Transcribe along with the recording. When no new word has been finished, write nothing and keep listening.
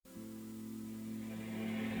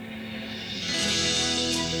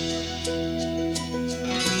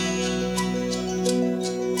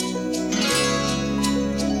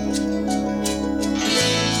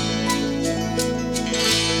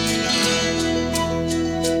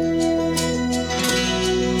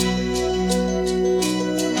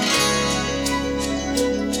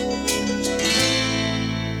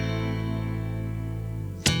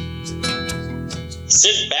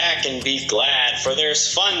and be glad, for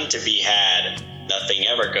there's fun to be had. Nothing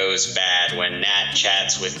ever goes bad when Nat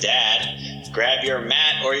chats with Dad. Grab your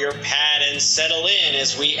mat or your pad and settle in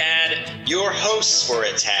as we add your hosts for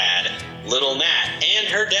a tad, Little Nat and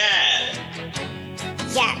her dad.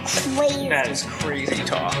 Yeah, crazy. That is crazy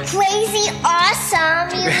talk. Crazy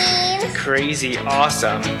awesome, you mean? Crazy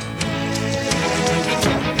awesome.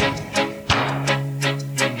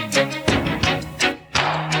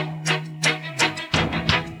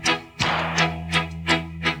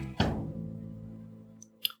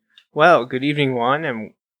 Well, good evening, one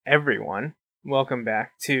and everyone. Welcome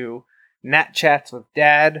back to Nat Chats with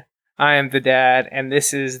Dad. I am the Dad, and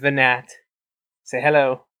this is the Nat. Say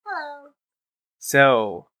hello. Hello.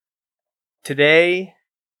 So, today,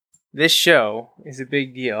 this show is a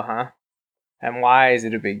big deal, huh? And why is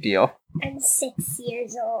it a big deal? I'm 6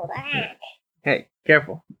 years old. Hey,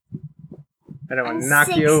 careful. I don't want I'm to knock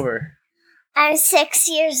you 6 over. I'm 6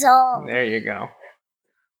 years old. There you go.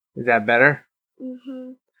 Is that better?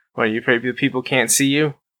 Mm-hmm. What, are you afraid the people can't see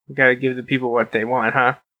you? You gotta give the people what they want,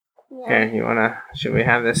 huh? Yeah. Here, should we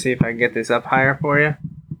have this, see if I can get this up higher for you?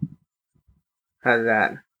 How's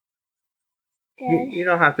that? Good. You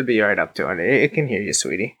don't have to be right up to it. It can hear you,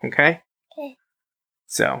 sweetie, okay? Okay.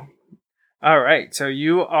 So, alright, so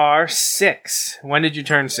you are 6. When did you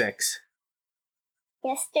turn 6?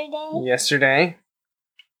 Yesterday? Yesterday.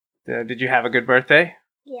 Did you have a good birthday?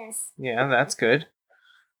 Yes. Yeah, that's good.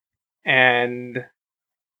 And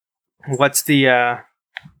what's the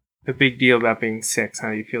big deal about being 6? How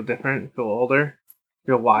do you feel different? Feel older?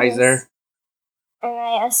 Feel wiser? Yes. And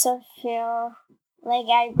I also feel like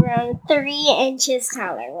I've grown 3 inches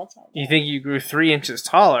taller, which I did. You think you grew 3 inches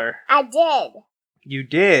taller? I did. You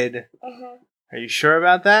did? Uh-huh. Are you sure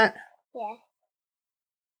about that? Yeah.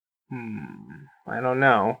 I don't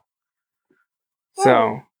know.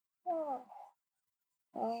 So,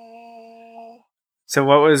 so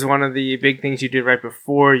what was one of the big things you did right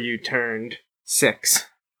before you turned 6?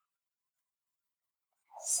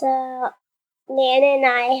 So, Nan and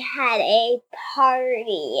I had a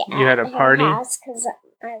party. You had a party? Because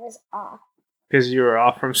I was off. Because you were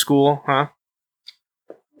off from school, huh?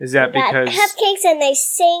 Is that We got because... cupcakes and they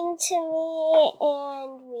sang to me,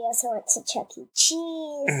 and we also went to Chuck E.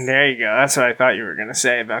 Cheese. There you go. That's what I thought you were going to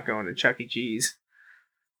say about going to Chuck E. Cheese.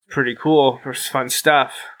 Pretty cool. For fun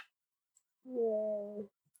stuff. Yeah.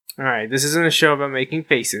 Alright, this isn't a show about making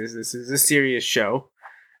faces. This is a serious show.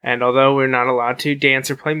 And although we're not allowed to dance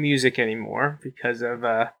or play music anymore because of,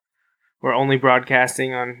 we're only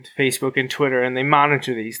broadcasting on Facebook and Twitter and they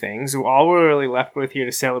monitor these things, all we're really left with here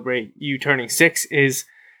to celebrate you turning 6 is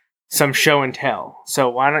some show and tell. So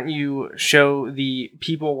why don't you show the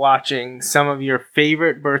people watching some of your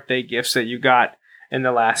favorite birthday gifts that you got in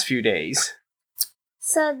the last few days?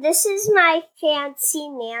 So this is my Fancy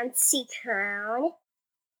Nancy crown.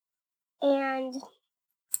 And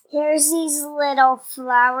here's these little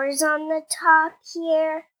flowers on the top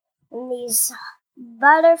here. And these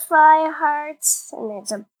butterfly hearts. And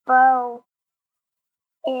there's a bow.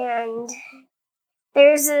 And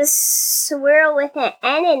there's a swirl with an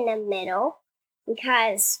N in the middle.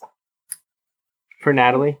 Because... For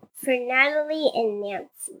Natalie? For Natalie and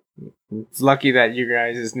Nancy. It's lucky that you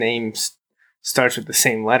guys' name starts with the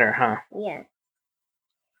same letter, huh? Yeah.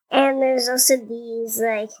 And there's also these,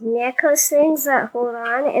 necklace things that hold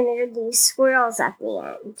on, and there are these swirls at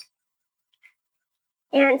the end.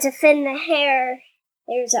 And to fit in the hair,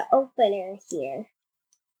 there's an opener here.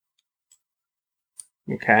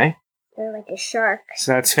 Okay. They're like a shark.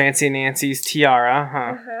 So that's Fancy Nancy's tiara,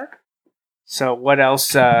 huh? Uh-huh. So what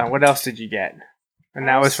else did you get? And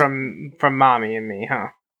that was from Mommy and me, huh?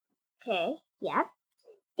 Okay, yeah.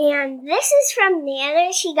 And this is from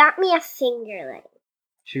Nana. She got me a fingerling.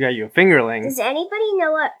 She got you a fingerling? Does anybody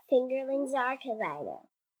know what fingerlings are? Because I know.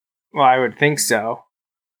 Well, I would think so.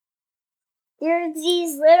 There are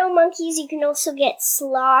these little monkeys. You can also get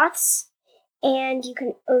sloths. And you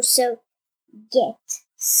can also get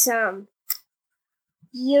some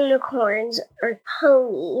unicorns or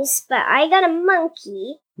ponies. But I got a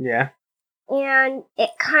monkey. Yeah. And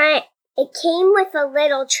it came with a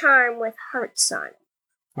little charm with hearts on it.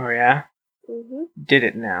 Oh, yeah? Mm-hmm. Did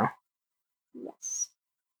it now? Yes.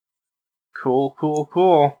 Cool, cool,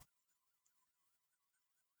 cool.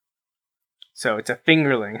 So it's a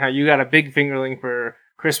fingerling. How you got a big fingerling for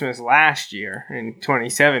Christmas last year in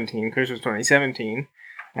 2017, Christmas 2017.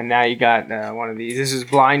 And now you got one of these. This is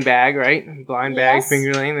Blind Bag, right? Blind Bag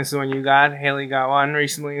fingerling. This is one you got. Haley got one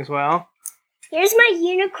recently as well. Here's my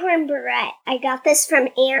unicorn barrette. I got this from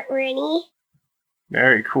Aunt Rennie.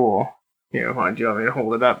 Very cool. Here, why don't you want me to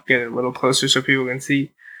hold it up, get it a little closer so people can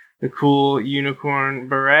see the cool unicorn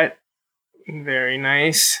barrette? Very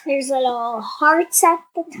nice. There's little hearts at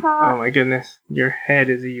the top. Oh my goodness. Your head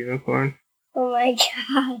is a unicorn. Oh my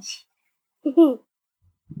gosh.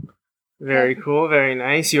 Very cool. Very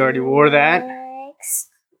nice. You already wore that. Next,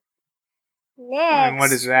 And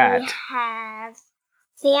what is that? we have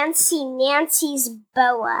Fancy Nancy's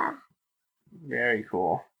boa. Very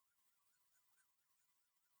cool.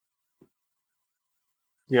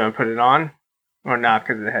 You want to put it on? Or not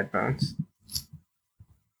because of the headphones?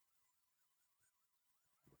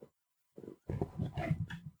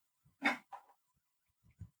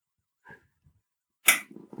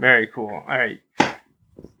 Very cool. All right.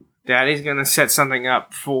 Daddy's going to set something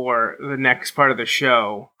up for the next part of the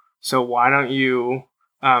show. So why don't you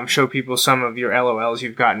show people some of your LOLs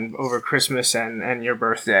you've gotten over Christmas and your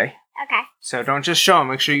birthday? Okay. So don't just show them.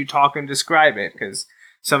 Make sure you talk and describe it because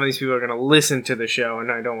some of these people are going to listen to the show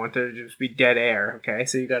and I don't want there to just be dead air. Okay.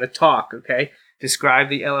 So you got to talk. Okay. Describe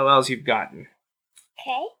the LOLs you've gotten.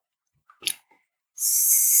 Okay.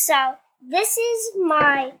 So this is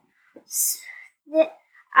my...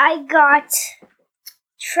 I got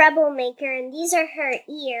Troublemaker, and these are her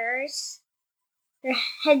ears. Her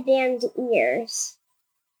headband ears.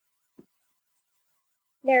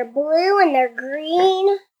 They're blue and they're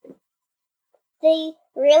green. They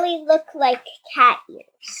really look like cat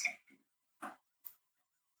ears.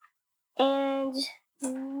 And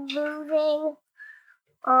moving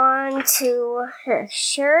on to her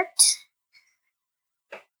shirt.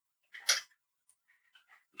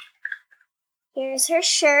 Here's her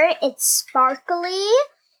shirt. It's sparkly.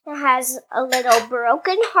 It has a little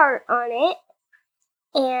broken heart on it.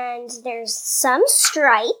 And there's some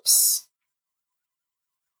stripes.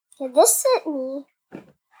 Did this fit me?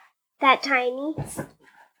 That tiny?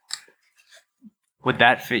 Would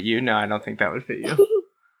that fit you? No, I don't think that would fit you.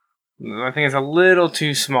 I think it's a little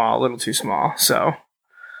too small, so.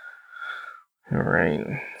 All right.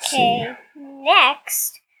 Okay,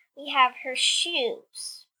 next we have her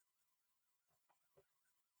shoes.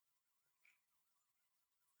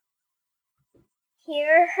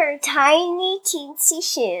 Here are her tiny teensy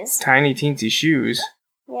shoes. Tiny teensy shoes.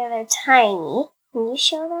 Yeah, they're tiny. Can you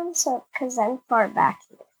show them? So, because I'm far back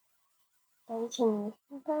here. And can you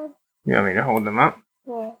hold them? You want me to hold them up?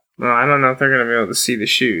 Yeah. Well, I don't know if they're going to be able to see the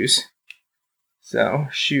shoes. So,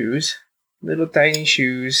 shoes. Little tiny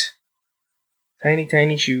shoes. Tiny,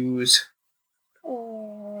 tiny shoes.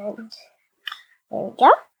 And there we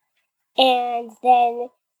go. And then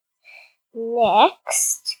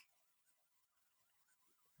next,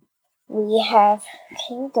 we have...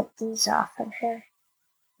 Can you get these off of her?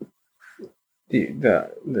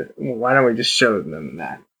 Why don't we just show them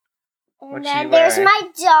that? And What's then she there's wearing? my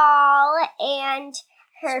doll and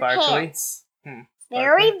her Sparkly? pants. Sparkly?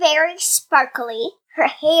 Very, very sparkly. Her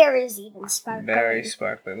hair is even sparkly. Very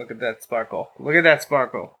sparkly. Look at that sparkle. Look at that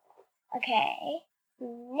sparkle. Okay.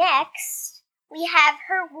 Next, we have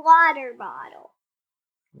her water bottle.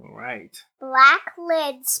 All right. Black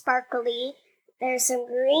lid, sparkly. There's some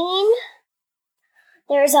green.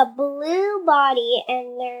 There's a blue body,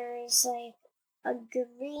 and there's like a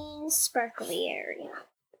green sparkly area.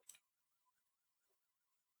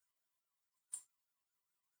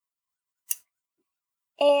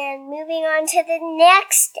 And moving on to the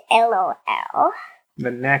next LOL.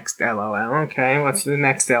 The next LOL. Okay, what's the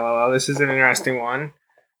next LOL? This is an interesting one.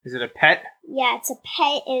 Is it a pet? Yeah, it's a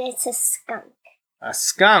pet and it's a skunk. A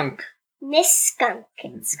skunk. Miss Skunk,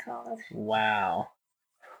 it's called. Wow.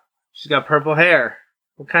 She's got purple hair.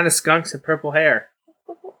 What kind of skunks have purple hair?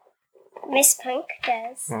 Miss Punk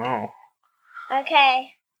does. Oh.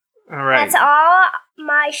 Okay. All right. That's all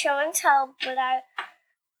my show and tell, but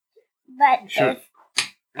Should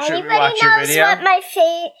we anybody watch your knows video? what my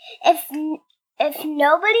if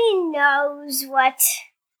nobody knows what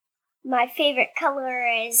my favorite color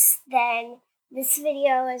is, then this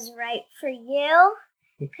video is right for you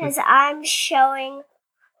because I'm showing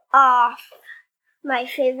off my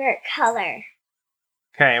favorite color.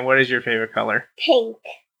 Okay, and what is your favorite color? Pink.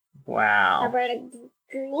 How Wow. about a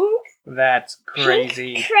green? That's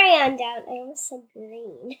crazy. Pink crayon down. I almost said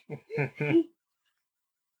green.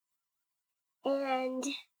 And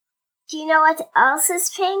do you know what else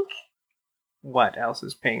is pink? What else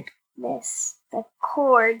is pink? This. The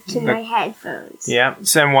cord to my headphones. Yeah.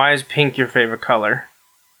 So then why is pink your favorite color?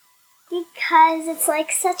 Because it's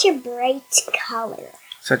like such a bright color.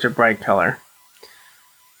 Such a bright color.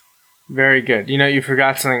 Very good. You know, you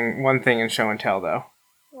forgot one thing in show and tell, though.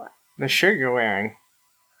 What? The shirt you're wearing.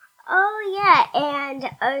 Oh, yeah. And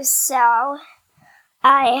also,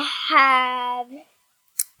 I have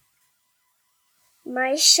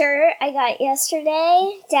My shirt I got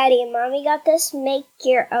yesterday. Daddy and Mommy got this. Make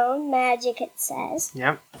your own magic, it says.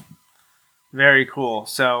 Yep. Very cool.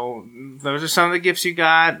 So those are some of the gifts you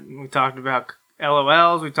got. We talked about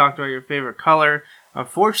LOLs. We talked about your favorite color.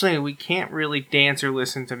 Unfortunately, we can't really dance or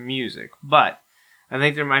listen to music, but I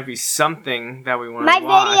think there might be something that we want to watch.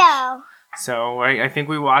 My video. So I think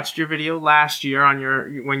we watched your video last year on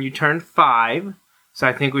when you turned 5. So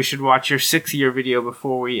I think we should watch your 6-year video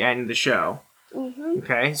before we end the show. Mm-hmm.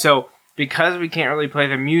 Okay, so because we can't really play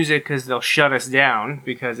the music because they'll shut us down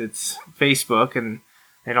because it's Facebook and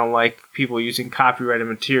they don't like people using copyrighted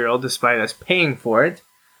material despite us paying for it.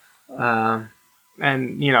 And,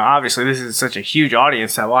 obviously this is such a huge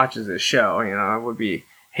audience that watches this show. It would be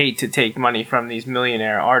hate to take money from these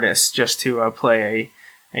millionaire artists just to play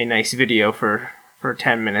a nice video for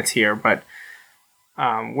 10 minutes here. But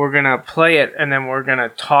we're going to play it and then we're going to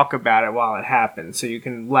talk about it while it happens. So you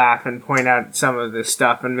can laugh and point out some of this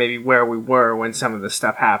stuff and maybe where we were when some of this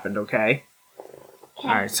stuff happened, okay? Okay.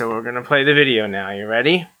 Alright, so we're going to play the video now. You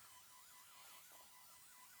ready?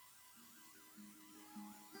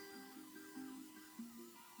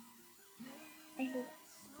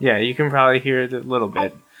 Yeah, you can probably hear it a little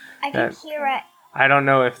bit. I can hear it. I don't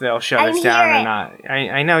know if they'll shut us down or not.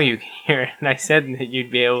 I know you can hear it, and I said that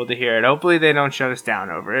you'd be able to hear it. Hopefully they don't shut us down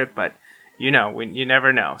over it, but you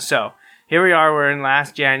never know. So, here we are. We're in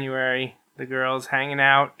last January. The girls hanging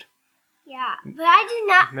out. Yeah, but I do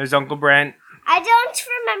not. There's Uncle Brent. I don't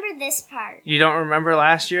remember this part. You don't remember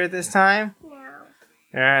last year at this time? No.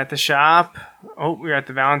 They're at the shop. Oh, we're at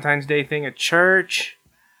the Valentine's Day thing at church.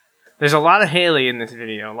 There's a lot of Haley in this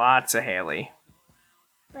video. Lots of Haley.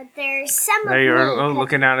 But there's some There of you me. are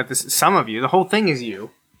looking out at this. Some of you. The whole thing is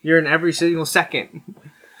you. You're in every single second.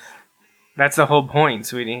 That's the whole point,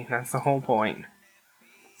 sweetie. That's the whole point.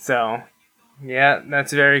 So, yeah,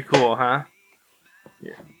 that's very cool, huh?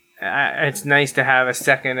 Yeah. It's nice to have a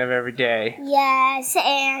second of every day. Yes,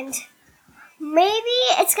 and maybe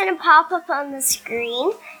it's going to pop up on the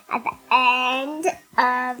screen at the end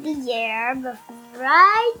of the year,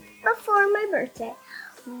 right before my birthday.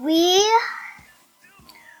 We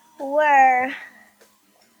were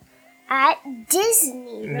at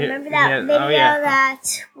Disney. Remember that video that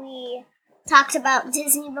we talked about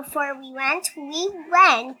Disney before we went? We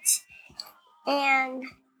went, and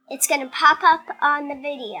it's going to pop up on the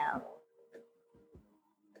video.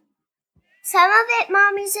 Some of it,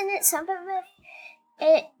 Mommy's in it. Some of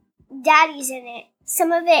it, Daddy's in it.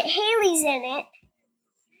 Some of it, Haley's in it.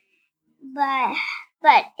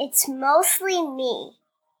 But it's mostly me.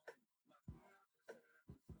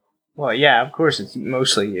 Well, yeah, of course it's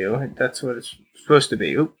mostly you. That's what it's supposed to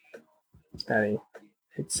be. Oop. Daddy,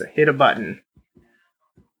 hit a button.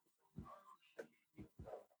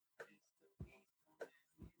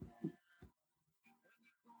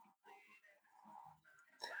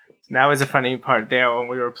 That was a funny part there when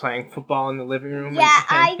we were playing football in the living room. Yeah,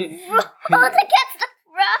 I rolled against the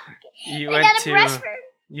rock.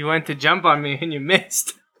 You went to jump on me and you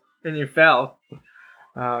missed. And you fell.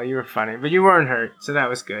 Oh, you were funny. But you weren't hurt, so that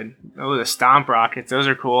was good. Oh, the stomp rockets. Those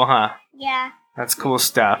are cool, huh? Yeah. That's cool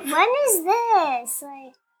stuff. When is this?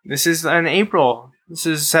 This is in April. This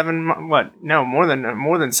is more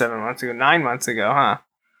than 7 months ago. 9 months ago, huh?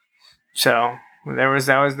 So that was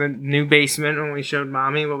the new basement when we showed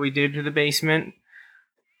Mommy what we did to the basement.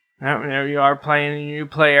 There you are playing in your new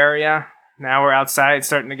play area. Now we're outside. It's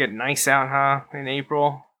starting to get nice out, huh? In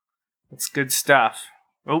April. It's good stuff.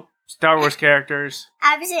 Oh, Star Wars characters.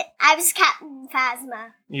 I was Captain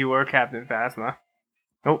Phasma. You were Captain Phasma.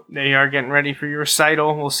 Oh, there you are getting ready for your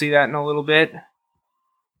recital. We'll see that in a little bit.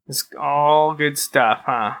 It's all good stuff,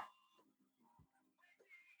 huh?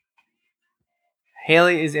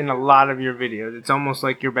 Haley is in a lot of your videos. It's almost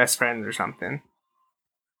like your best friend or something.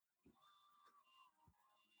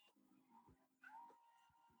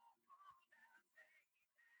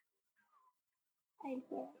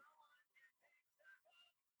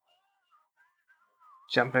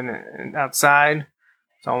 Jumping outside.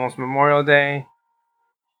 It's almost Memorial Day.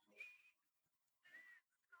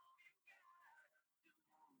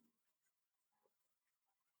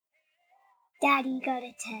 Daddy got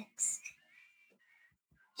a text.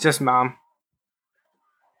 Just Mom.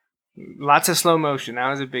 Lots of slow motion. That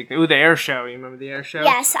was a big thing. Ooh, the air show. You remember the air show?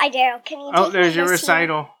 Yes, I do. Can you take there's me your this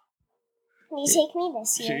recital. Year? Can you take me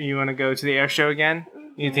this year? You want to go to the air show again?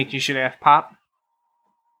 Mm-hmm. You think you should ask Pop?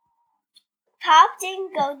 Pop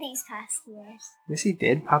didn't go these past years. Yes, he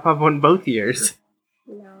did. Pop won both years.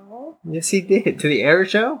 No. Yes, he did. To the air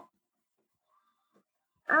show?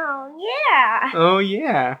 Oh, yeah. Oh,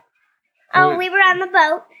 yeah. Oh, we were on the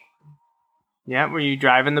boat. Yeah, were you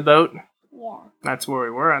driving the boat? Yeah. That's where we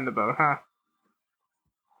were on the boat, huh?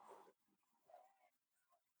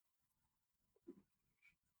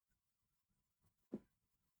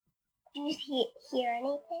 Do you hear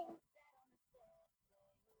anything?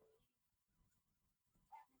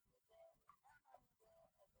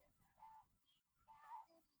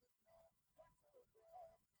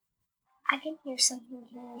 I can hear something.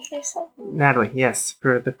 Can you hear something? Natalie, yes.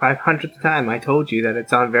 For the 500th time, I told you that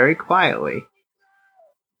it's on very quietly.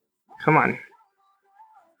 Come on.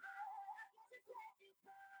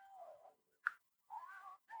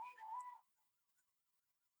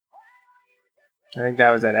 I think that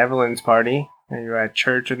was at Evelyn's party. And you were at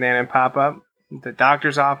church with Nan and Pop-Up. The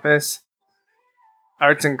doctor's office.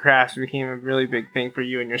 Arts and crafts became a really big thing for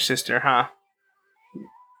you and your sister, huh?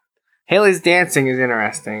 Haley's dancing is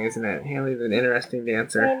interesting, isn't it? Haley's an interesting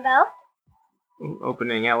dancer. Rainbow?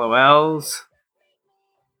 Opening LOLs.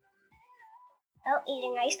 Oh,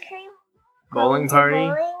 eating ice cream? Bowling Going to party. bowling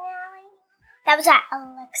alley? That was at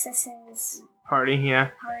Alexis's Party, yeah.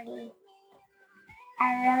 party.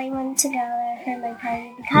 I really wanted to go there for my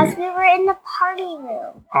party because we were in the party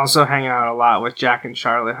room. Also hanging out a lot with Jack and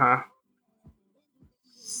Charlotte, huh?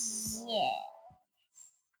 Yeah.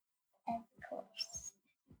 Of course.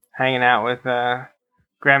 Hanging out with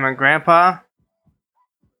Grandma and Grandpa.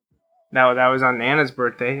 That was on Nana's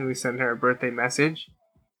birthday. We sent her a birthday message.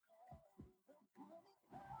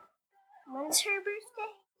 When's her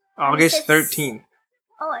birthday? August 26th. 13th.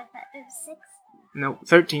 Oh, I thought it was 6th. No,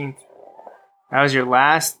 13th. That was your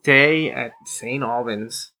last day at St.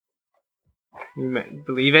 Albans.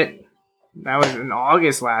 Believe it? That was in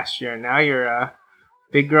August last year. Now you're a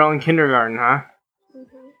big girl in kindergarten, huh?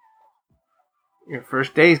 Mm-hmm. Your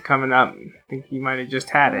first day's coming up. I think you might have just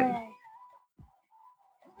had it. Yeah.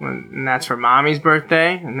 And that's for Mommy's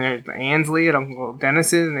birthday. And there's Ansley at Uncle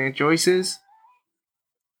Dennis's and Aunt Joyce's.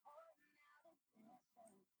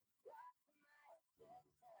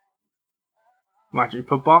 Watching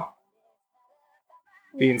football?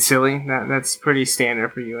 Being silly? That's pretty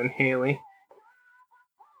standard for you and Haley.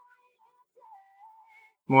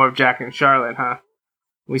 More of Jack and Charlotte, huh?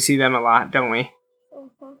 We see them a lot, don't we?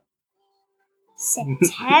 Mm-hmm.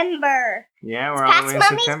 September. Yeah, we're It's all the way past in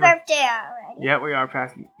Mommy's September. birthday already. Yeah, we are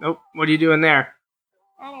past. Oh, what are you doing there?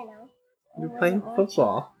 I don't know. You're I playing wasn't watching.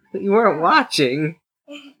 football. You weren't watching.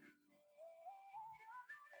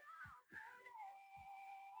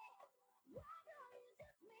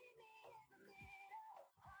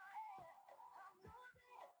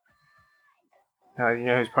 You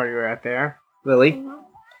know whose party we're at there? Lily. Mhm.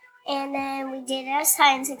 And then we did a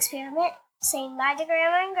science experiment, saying bye to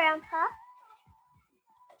Grandma and Grandpa.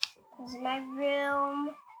 This is my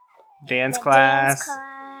room. Dance the class. Dance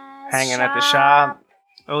class. Hanging at the shop.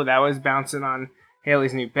 Oh, that was bouncing on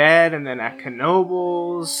Haley's new bed, and then at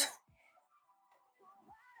Knoebels.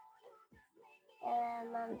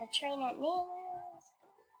 And on the train at Nana's.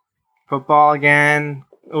 Football again.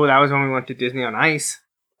 Oh, that was when we went to Disney on Ice.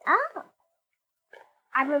 Oh.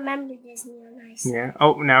 I remember Disney on Ice. Yeah.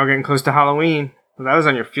 Oh, now we're getting close to Halloween. Well, that was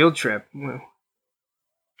on your field trip.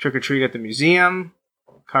 Trick or treat at the museum.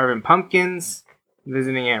 Carving pumpkins.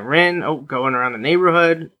 Visiting Aunt Rin. Oh, going around the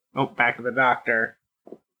neighborhood. Oh, back to the doctor.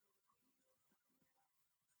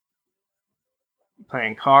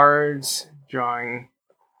 Playing cards. Drawing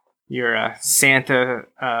your Santa.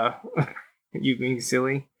 You being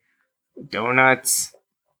silly. Donuts.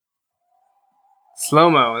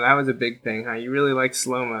 Slow-mo, that was a big thing, huh? You really liked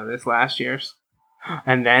slow-mo this last year's.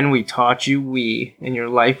 And then we taught you Wii, and your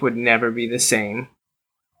life would never be the same.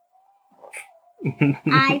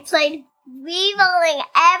 I played Wii bowling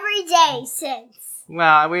every day since.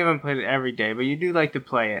 Well, we haven't played it every day, but you do like to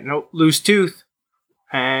play it. Nope, loose tooth.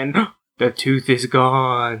 And the tooth is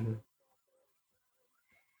gone.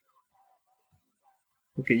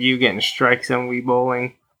 Look at you getting strikes on Wii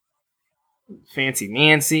bowling. Fancy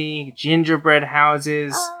Nancy, gingerbread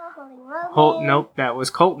houses. Oh, Nope, that was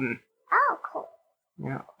Colton. Oh, cool.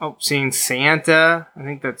 Yeah. Oh, seeing Santa. I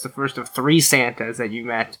think that's the first of 3 Santas that you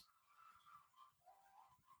met.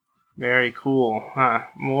 Very cool, huh?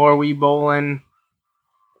 More Wii bowling.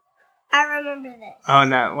 I remember this. Oh,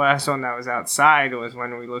 and that last one that was outside was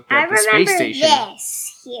when we looked I at the space remember station.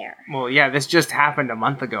 this here. Well, yeah, this just happened a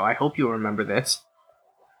month ago. I hope you remember this.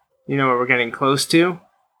 You know what we're getting close to?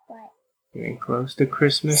 What? Getting close to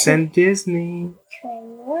Christmas and Disney.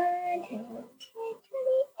 21, 22, 23,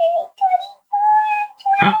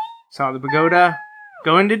 24, Saw the pagoda.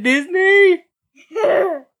 Going to Disney.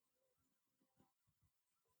 25.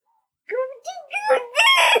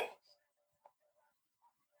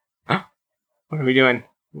 What are we doing?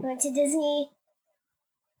 Went to Disney.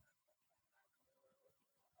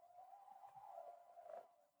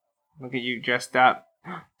 Look at you dressed up.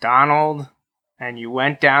 Donald, and you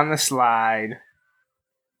went down the slide.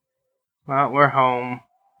 Well, we're home,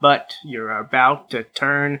 but you're about to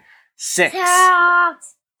turn 6.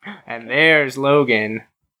 And there's Logan.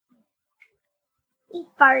 He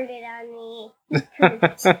farted on me. He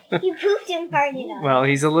pooped and farted on me. Well,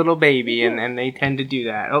 he's a little baby, and they tend to do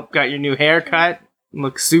that. Oh, got your new haircut.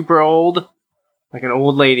 Looks super old. Like an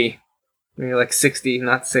old lady. You're like 60,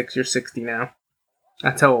 not 6. You're 60 now.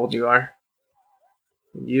 That's how old you are.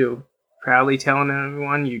 You proudly telling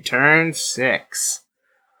everyone you turned 6.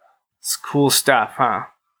 It's cool stuff, huh?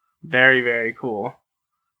 Very, very cool.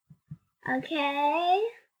 Okay.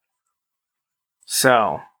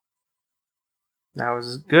 So, that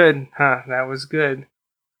was good, huh? That was good.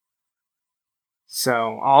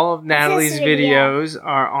 So, all of Natalie's videos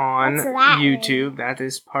are on YouTube. That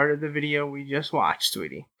is part of the video we just watched,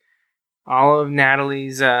 sweetie. All of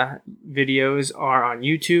Natalie's videos are on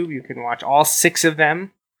YouTube. You can watch all 6 of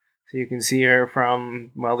them. So you can see her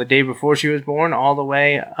from, well, the day before she was born all the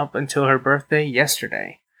way up until her birthday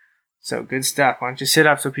yesterday. So, good stuff. Why don't you sit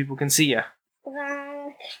up so people can see you?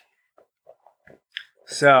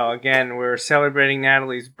 So, again, we're celebrating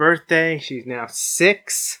Natalie's birthday. She's now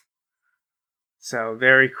 6. So,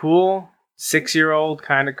 very cool. 6-year-old,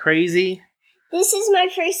 kind of crazy. This is my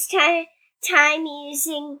first time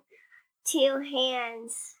using 2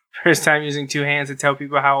 hands. First time using 2 hands to tell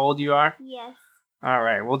people how old you are? Yes. All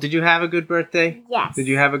right. Well, did you have a good birthday? Yes. Did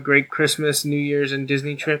you have a great Christmas, New Year's, and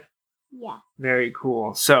Disney trip? Yeah. Very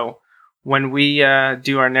cool. So, when we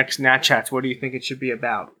do our next Nat Chats, what do you think it should be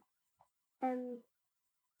about?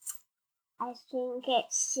 I think it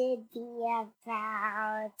should be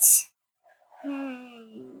about.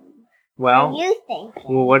 Well, what do you think?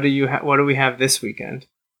 Well, what do we have this weekend?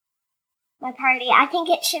 My party. I think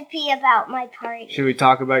it should be about my party. Should we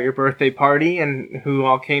talk about your birthday party and who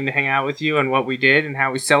all came to hang out with you and what we did and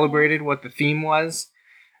how we celebrated, what the theme was?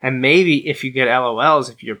 And maybe if you get LOLs,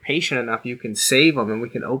 if you're patient enough, you can save them and we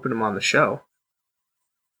can open them on the show.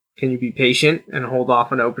 Can you be patient and hold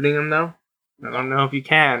off on opening them, though? I don't know if you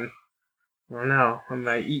can. I don't know. I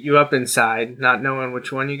might eat you up inside, not knowing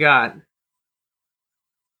which one you got.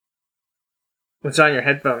 What's on your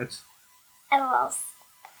headphones? LOLs.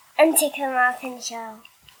 And take them off and show.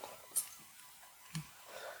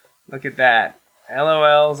 Look at that.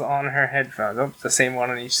 LOLs on her headphones. Oh, it's the same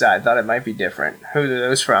one on each side. Thought it might be different. Who are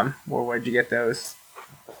those from? Or where'd you get those?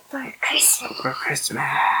 For Christmas. For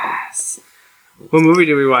Christmas. What movie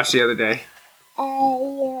did we watch the other day?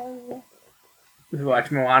 Did we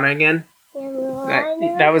watch Moana again?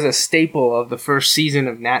 Moana. That was a staple of the first season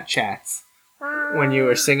of Nat Chats. When you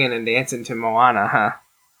were singing and dancing to Moana, huh?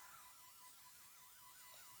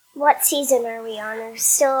 What season are we on? We're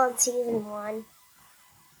still on season 1.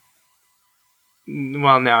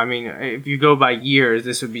 Well, no, I mean, if you go by years,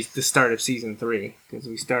 this would be the start of season 3. Because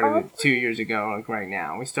we started it 2 years ago, like right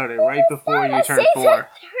now. We started right before you turned 4.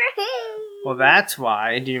 Well, that's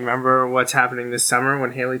why. Do you remember what's happening this summer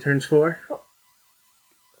when Haley turns 4?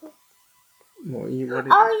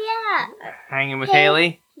 Yeah. Hanging with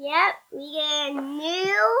Haley? Yep. We get a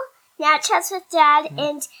new Nat Chats with Dad,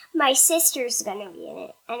 and my sister's going to be in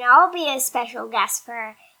it. And I'll be a special guest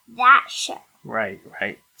for that show. Right.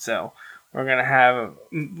 So, we're going to have...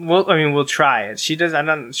 We'll try it. I'm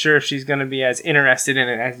not sure if she's going to be as interested in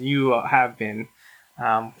it as you have been.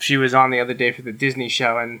 She was on the other day for the Disney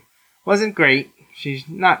show and wasn't great. She's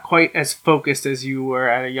not quite as focused as you were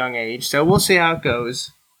at a young age. So, we'll see how it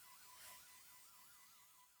goes.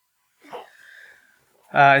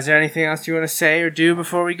 Is there anything else you want to say or do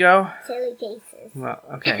before we go? Silly faces. Well,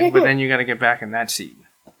 okay, but then you got to get back in that seat.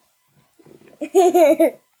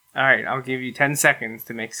 All right, I'll give you 10 seconds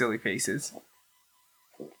to make silly faces.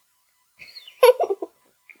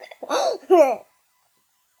 All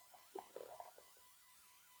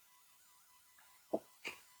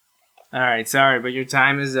right, sorry, but your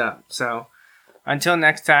time is up. So, until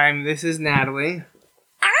next time, this is Natalie.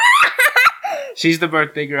 She's the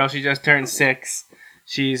birthday girl. She just turned 6.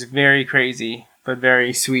 She's very crazy, but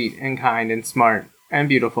very sweet and kind and smart and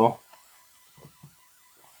beautiful.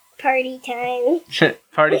 Party time.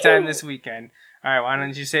 Party time this weekend. All right, why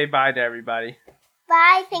don't you say bye to everybody?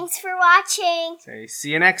 Bye. Thanks for watching. Say,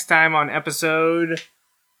 see you next time on episode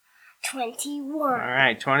 21. All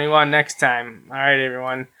right, 21 next time. All right,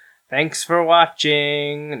 everyone. Thanks for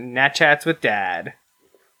watching Nat Chats with Dad.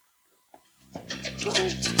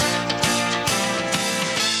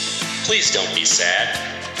 Please don't be sad.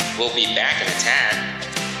 We'll be back in a tad.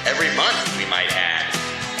 Every month we might add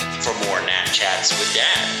for more Nat Chats with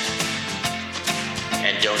Dad.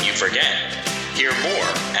 And don't you forget, hear more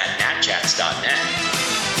at natchats.net.